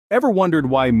Ever wondered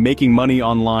why making money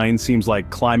online seems like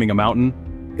climbing a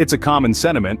mountain? It's a common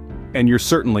sentiment, and you're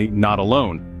certainly not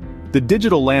alone. The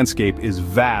digital landscape is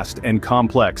vast and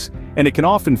complex, and it can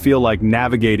often feel like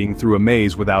navigating through a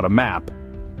maze without a map.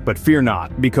 But fear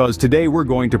not, because today we're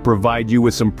going to provide you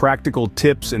with some practical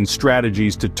tips and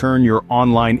strategies to turn your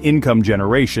online income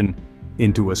generation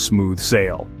into a smooth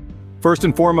sail. First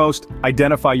and foremost,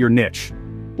 identify your niche.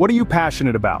 What are you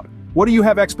passionate about? What do you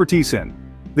have expertise in?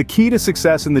 The key to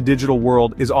success in the digital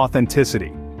world is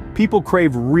authenticity. People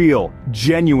crave real,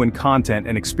 genuine content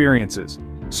and experiences.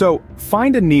 So,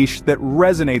 find a niche that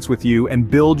resonates with you and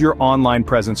build your online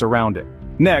presence around it.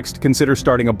 Next, consider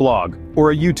starting a blog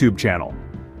or a YouTube channel.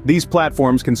 These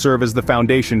platforms can serve as the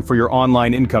foundation for your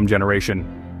online income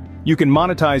generation. You can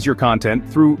monetize your content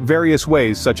through various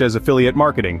ways such as affiliate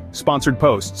marketing, sponsored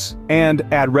posts, and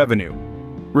ad revenue.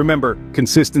 Remember,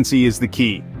 consistency is the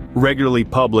key. Regularly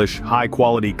publish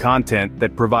high-quality content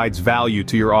that provides value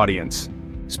to your audience.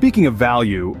 Speaking of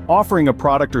value, offering a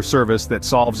product or service that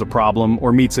solves a problem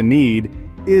or meets a need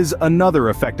is another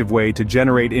effective way to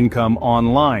generate income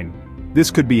online.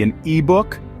 This could be an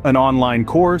ebook, an online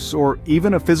course, or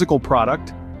even a physical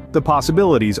product. The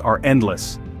possibilities are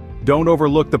endless. Don't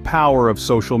overlook the power of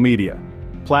social media.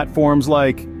 Platforms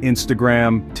like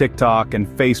Instagram, TikTok, and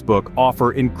Facebook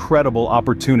offer incredible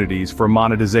opportunities for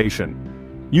monetization.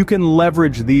 You can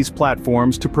leverage these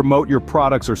platforms to promote your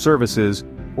products or services,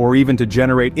 or even to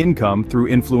generate income through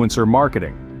influencer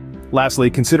marketing. Lastly,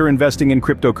 consider investing in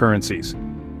cryptocurrencies.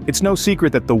 It's no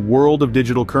secret that the world of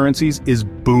digital currencies is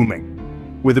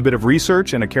booming. With a bit of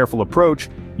research and a careful approach,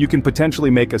 you can potentially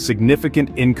make a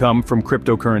significant income from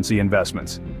cryptocurrency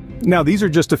investments. Now, these are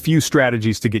just a few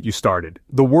strategies to get you started.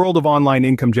 The world of online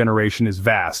income generation is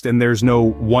vast, and there's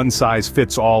no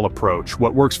one-size-fits-all approach.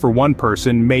 What works for one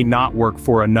person may not work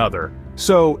for another.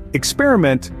 So,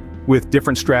 experiment with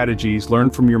different strategies,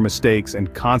 learn from your mistakes,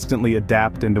 and constantly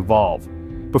adapt and evolve.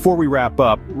 Before we wrap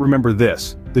up, remember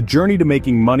this: the journey to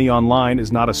making money online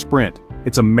is not a sprint,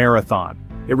 it's a marathon.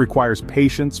 It requires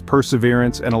patience,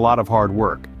 perseverance, and a lot of hard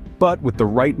work. But with the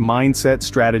right mindset,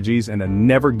 strategies, and a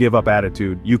never-give-up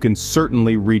attitude, you can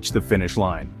certainly reach the finish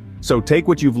line. So take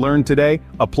what you've learned today,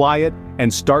 apply it,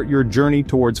 and start your journey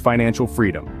towards financial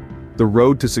freedom. The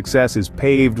road to success is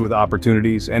paved with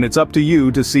opportunities, and it's up to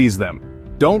you to seize them.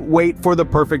 Don't wait for the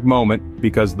perfect moment,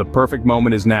 because the perfect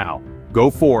moment is now.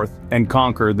 Go forth and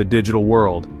conquer the digital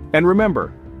world. And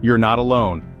remember, you're not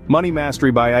alone. Money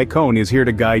Mastery by Aikone is here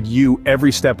to guide you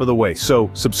every step of the way, so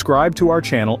subscribe to our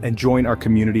channel and join our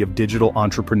community of digital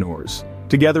entrepreneurs.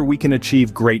 Together we can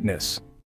achieve greatness.